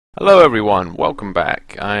Hello everyone, welcome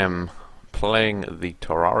back. I am playing the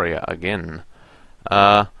Terraria again.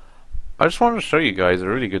 I just wanted to show you guys a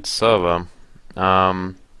really good server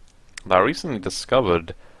that I recently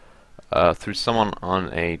discovered through someone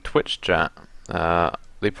on a Twitch chat.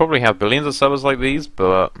 They probably have billions of servers like these,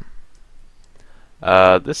 but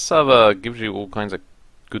this server gives you all kinds of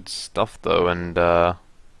good stuff though, and I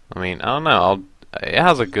mean, I don't know, it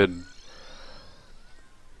has a good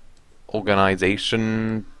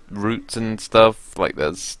organization routes and stuff. Like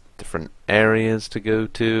there's different areas to go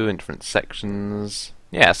to and different sections.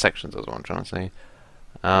 Yeah, sections is what I'm trying to say.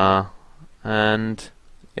 And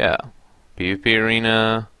yeah, PvP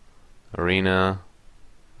arena,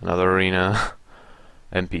 another arena,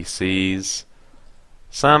 NPCs,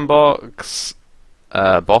 sandbox,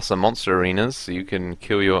 boss and monster arenas, so you can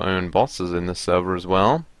kill your own bosses in the server as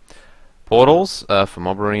well. Portals for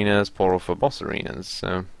mob arenas, portal for boss arenas.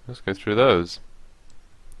 So let's go through those.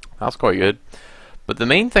 That's quite good. But the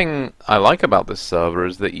main thing I like about this server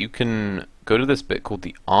is that you can go to this bit called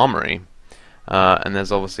the Armory, and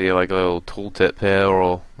there's obviously like a little tooltip here,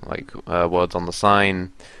 or like words on the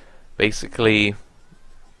sign. Basically,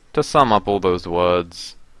 to sum up all those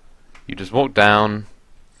words, you just walk down,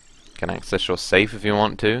 can access your safe if you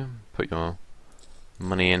want to, put your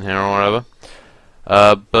money in here or whatever.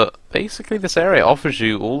 But basically this area offers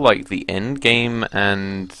you all like the end game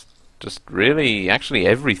and just really actually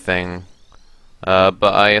everything. But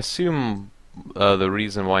I assume the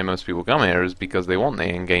reason why most people come here is because they want the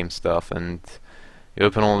end game stuff, and you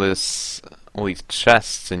open all these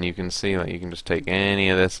chests and you can see that you can just take any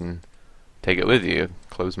of this and take it with you.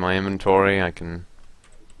 Close my inventory, I can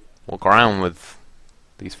walk around with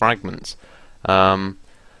these fragments. The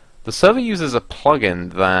server uses a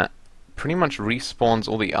plugin that pretty much respawns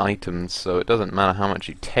all the items, so it doesn't matter how much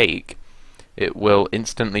you take, it will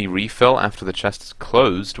instantly refill after the chest is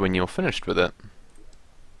closed when you're finished with it.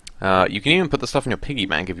 You can even put the stuff in your piggy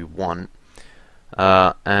bank if you want,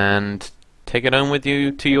 and take it home with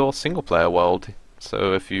you to your single player world.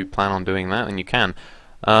 So if you plan on doing that, then you can.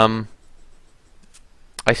 I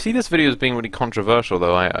see this video as being really controversial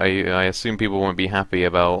though. I assume people won't be happy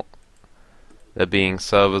about there being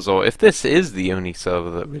servers, or if this is the only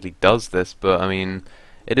server that really does this, but I mean,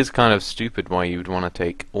 it is kind of stupid why you'd want to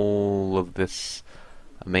take all of this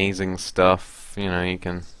amazing stuff. You know, you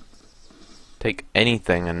can take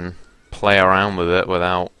anything and play around with it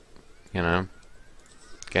without, you know,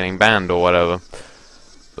 getting banned or whatever.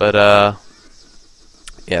 But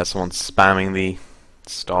yeah, someone's spamming the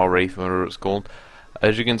star wraith, whatever it's called.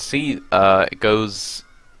 As you can see, it goes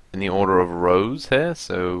in the order of rows here,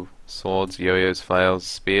 so swords, yo-yos, flails,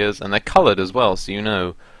 spears, and they're coloured as well, so you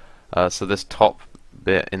know. So this top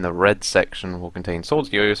bit in the red section will contain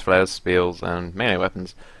swords, yo-yos, flails, spears, and melee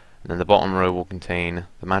weapons, and then the bottom row will contain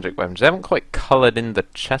the magic weapons. They haven't quite coloured in the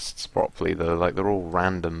chests properly though, like they're all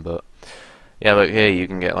random, but yeah, look here, you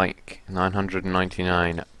can get like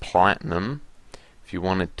 999 platinum if you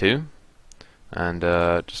wanted to, and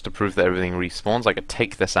just to prove that everything respawns, I could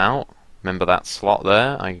take this out. Remember that slot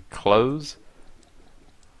there? I could close.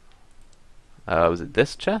 Was it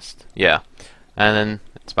this chest? Yeah. And then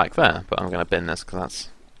it's back there, but I'm going to bin this because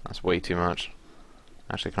that's way too much.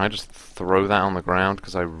 Actually, can I just throw that on the ground?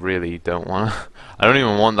 Because I really don't want to. I don't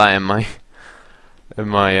even want that in my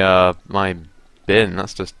my bin.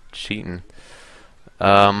 That's just cheating.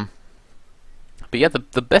 But yeah,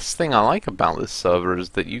 the best thing I like about this server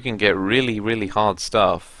is that you can get really hard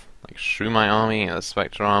stuff, like Shrew My Army,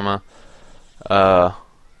 Spectre Armor.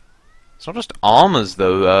 It's not just armors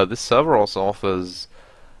though. This server also offers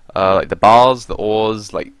like the bars, the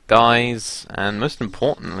ores, like dyes, and most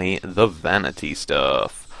importantly, the vanity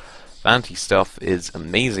stuff. Vanity stuff is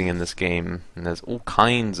amazing in this game, and there's all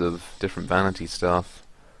kinds of different vanity stuff.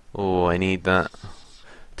 Oh, I need that.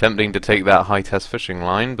 Tempting to take that high test fishing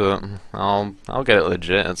line, but I'll get it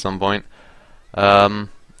legit at some point.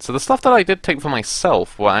 So the stuff that I did take for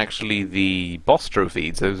myself were actually the boss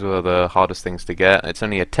trophies. Those were the hardest things to get. It's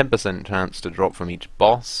only a 10% chance to drop from each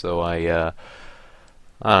boss, so I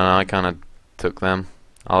don't know, I kind of took them,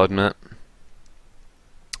 I'll admit.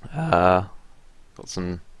 Got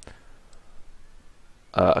some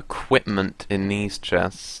equipment in these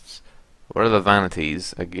chests. What are the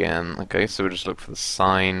vanities again? Okay, so we just look for the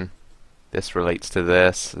sign. This relates to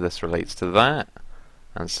this relates to that.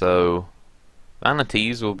 And so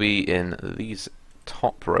vanities will be in these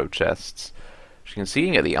top row chests. As you can see, you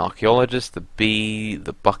can get the Archaeologist, the Bee,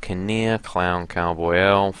 the Buccaneer, Clown, Cowboy,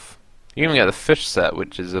 Elf. You even get the Fish set,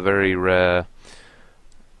 which is a very rare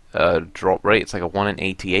drop rate. It's like a 1 in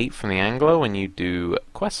 88 from the Angler when you do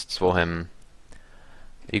quests for him.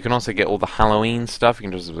 You can also get all the Halloween stuff. You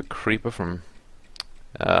can just have a creeper from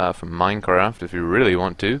Minecraft if you really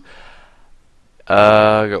want to.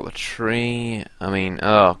 Got the tree. I mean,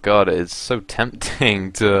 oh god, it's so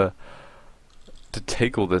tempting to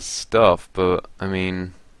take all this stuff, but I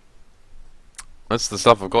mean, that's the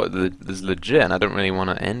stuff I've got that's legit, and I don't really want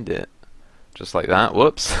to end it just like that.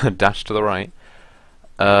 Whoops, dash to the right.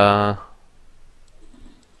 Whoa,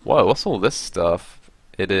 what's all this stuff?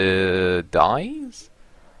 It dies?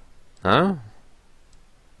 Oh,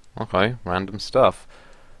 okay, random stuff.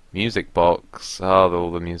 Music box. Oh,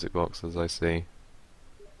 all the music boxes I see.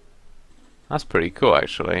 That's pretty cool,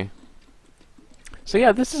 actually. So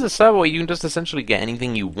yeah, this is a server where you can just essentially get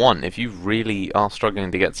anything you want. If you really are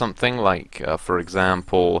struggling to get something, like, for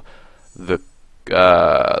example, the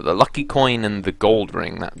lucky coin and the gold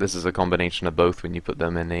ring. This is a combination of both when you put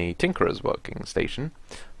them in a tinkerer's working station.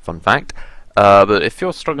 Fun fact. But if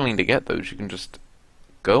you're struggling to get those, you can just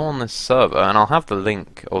go on this server, and I'll have the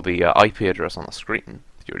link or the IP address on the screen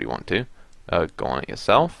if you really want to. Go on it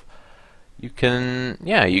yourself. You can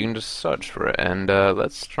just search for it, and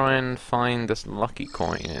let's try and find this lucky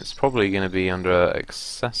coin. It's probably going to be under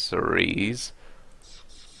accessories.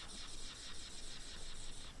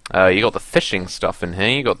 You got the fishing stuff in here,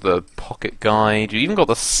 you got the pocket guide, you even got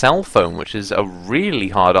the cell phone, which is a really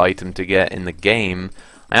hard item to get in the game.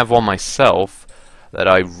 I have one myself that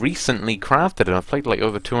I recently crafted, and I've played like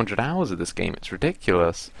over 200 hours of this game. It's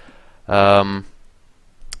ridiculous. Yeah,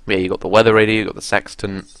 you got the weather radio, you got the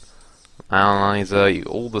sextant, analyzer,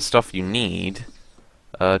 all the stuff you need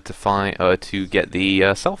to get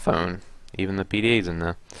the cell phone. Even the PDA's in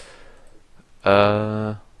there.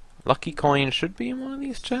 Lucky coin should be in one of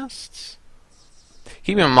these chests.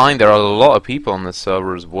 Keep in mind there are a lot of people on this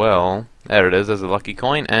server as well. There it is, there's a lucky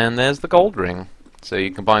coin, and there's the gold ring. So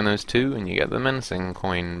you combine those two and you get the menacing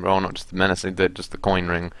coin. Well, not just the menacing, just the coin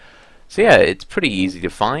ring. So yeah, it's pretty easy to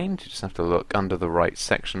find. You just have to look under the right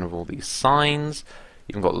section of all these signs.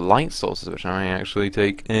 You've got light sources, which I actually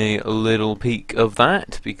take a little peek of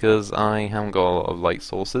that, because I haven't got a lot of light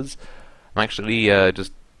sources. I'm actually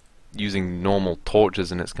just using normal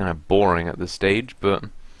torches, and it's kind of boring at this stage, but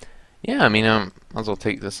yeah, I mean, might as well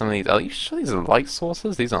take some of these. Are you sure these are light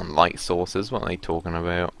sources? These aren't light sources. What are they talking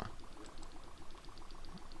about?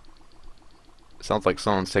 Sounds like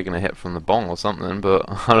someone's taking a hit from the bong or something, but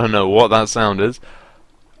I don't know what that sound is.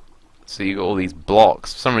 So you got all these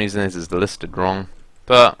blocks. For some reason this is listed wrong,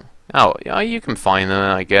 but oh yeah, you can find them,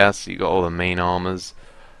 I guess. You got all the main armors,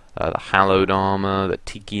 the hallowed armor, the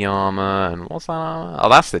tiki armor, and what's that armor? Oh,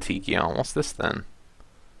 that's the tiki armor. What's this then?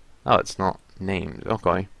 Oh, it's not named.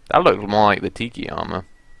 Okay, that looked more like the tiki armor.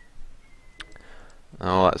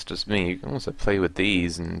 Oh, that's just me. You can also play with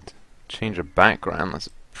these and change a background. That's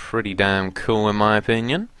pretty damn cool in my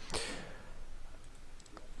opinion.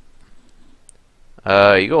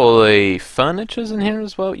 You got all the furnitures in here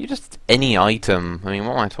as well. You just any item. I mean,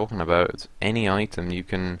 what am I talking about? It's any item you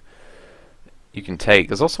can take.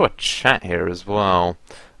 There's also a chat here as well.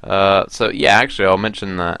 So yeah, actually, I'll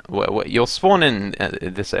mention that you'll spawn in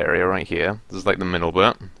this area right here. This is like the middle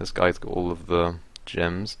bit. This guy's got all of the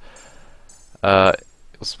gems. You'll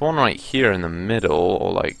spawn right here in the middle,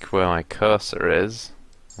 or like where my cursor is.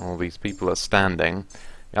 All these people are standing.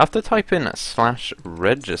 You have to type in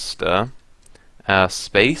 /register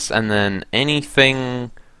space, and then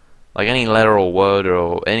anything, like any letter or word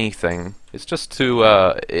or anything. It's just to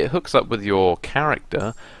it hooks up with your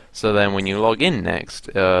character, so then when you log in next,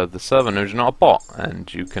 the server knows you're not a bot,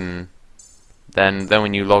 and you can then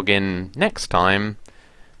when you log in next time,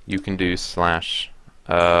 you can do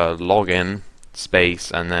 /login space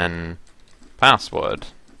and then password.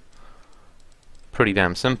 Pretty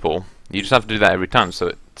damn simple. You just have to do that every time,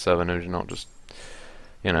 so server knows you're not just,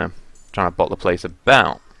 you know, trying to bot the place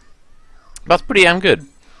about. That's pretty damn good.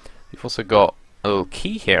 You've also got a little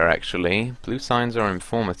key here, actually. Blue signs are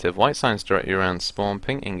informative. White signs direct you around spawn.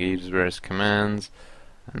 Pink engages various commands.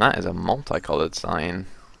 And that is a multicolored sign.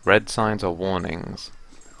 Red signs are warnings.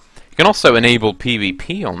 You can also enable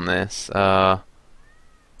PvP on this,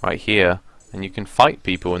 right here. And you can fight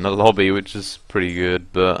people in the lobby, which is pretty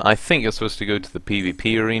good. But I think you're supposed to go to the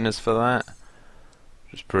PvP arenas for that,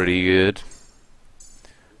 which is pretty good.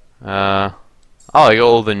 Oh, I got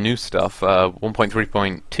all the new stuff.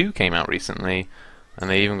 1.3.2 came out recently, and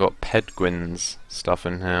they even got Pedguin's stuff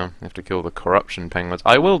in here. You have to kill the corruption penguins.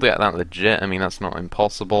 I will get that legit. I mean, that's not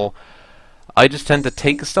impossible. I just tend to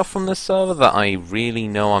take stuff from this server that I really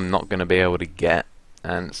know I'm not going to be able to get,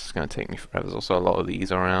 and it's just going to take me forever. There's also a lot of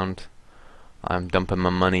these around. I'm dumping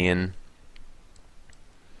my money in.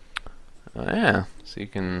 Yeah, so you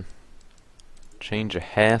can change your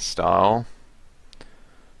hairstyle.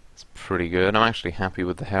 It's pretty good. I'm actually happy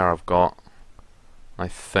with the hair I've got, I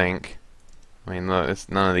think. I mean, look,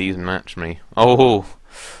 none of these match me. Oh,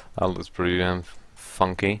 that looks pretty damn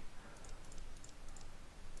funky.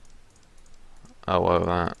 Oh, whoa,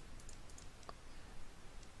 that.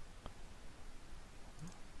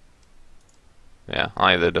 Yeah,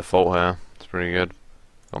 I the default hair. It's pretty good.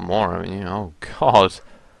 Got more, haven't you? Oh, God.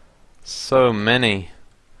 So many.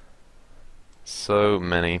 So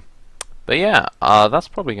many. But yeah, that's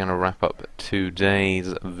probably going to wrap up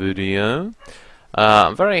today's video.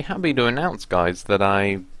 I'm very happy to announce, guys, that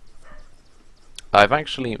I've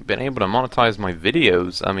actually been able to monetize my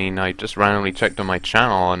videos. I mean, I just randomly checked on my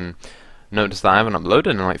channel and noticed that I haven't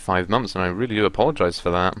uploaded in like 5 months, and I really do apologize for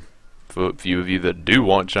that. For a few of you that do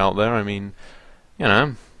watch out there, I mean, you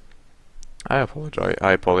know, I apologize.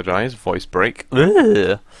 I apologize. Voice break.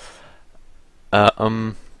 Ugh.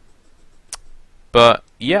 But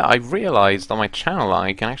yeah, I realized on my channel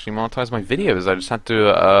I can actually monetize my videos. I just had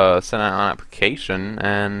to send out an application,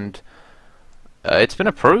 and it's been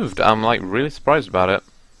approved. I'm like really surprised about it.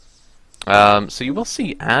 So you will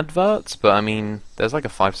see adverts, but I mean, there's like a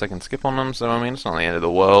 5-second skip on them, so I mean, it's not the end of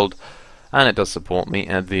the world, and it does support me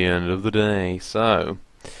at the end of the day. So,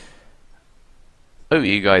 hope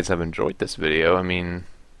you guys have enjoyed this video. I mean,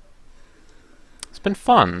 it's been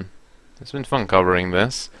fun. It's been fun covering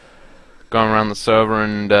this. Going around the server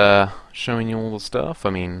and showing you all the stuff.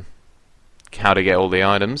 I mean, how to get all the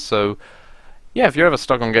items. So, yeah, if you're ever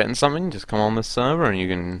stuck on getting something, just come on this server and you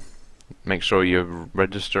can make sure you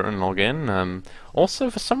register and log in. Also,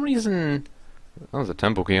 for some reason, there's a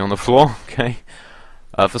temple key on the floor. Okay.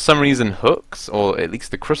 For some reason, hooks, or at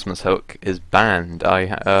least the Christmas hook, is banned.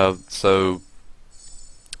 So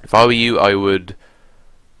if I were you, I would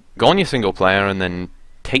go on your single player and then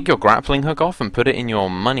take your grappling hook off and put it in your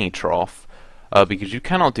money trough, because you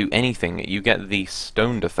cannot do anything. You get the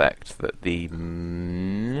stoned effect that the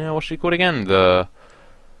what's she called again? The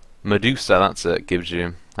Medusa. That's it. Gives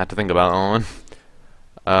you. I had to think about that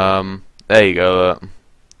one. There you go. So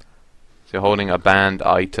you're holding a banned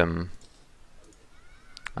item,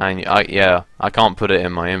 and yeah, I can't put it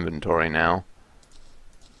in my inventory now.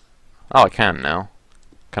 Oh, I can now.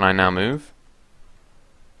 Can I now move?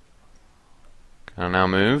 Can I now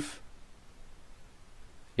move?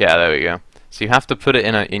 Yeah, there we go. So you have to put it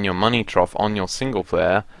in your money trough on your single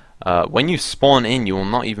player. When you spawn in, you will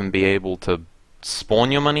not even be able to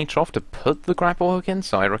spawn your money trough to put the grapple hook in.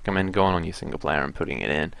 So I recommend going on your single player and putting it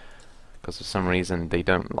in, because for some reason they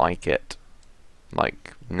don't like it.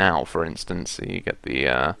 Like now, for instance, so you get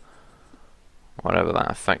the whatever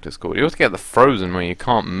that effect is called. You also get the frozen where you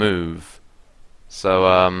can't move. So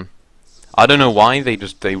I don't know why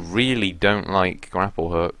they really don't like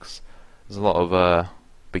grapple hooks. There's a lot of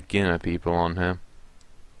beginner people on here,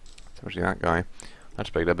 especially that guy. I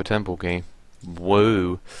just picked up a temple key.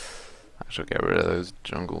 Whoa! I should get rid of those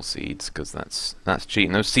jungle seeds, because that's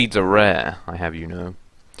cheating. Those seeds are rare, I have you know.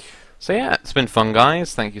 So yeah, it's been fun,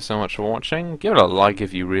 guys. Thank you so much for watching. Give it a like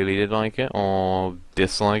if you really did like it, or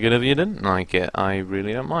dislike it if you didn't like it. I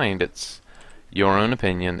really don't mind. It's your own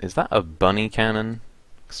opinion. Is that a bunny cannon?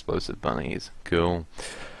 Explosive bunnies. Cool.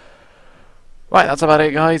 Right, that's about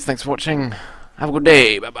it, guys. Thanks for watching. Have a good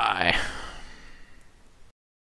day. Bye-bye.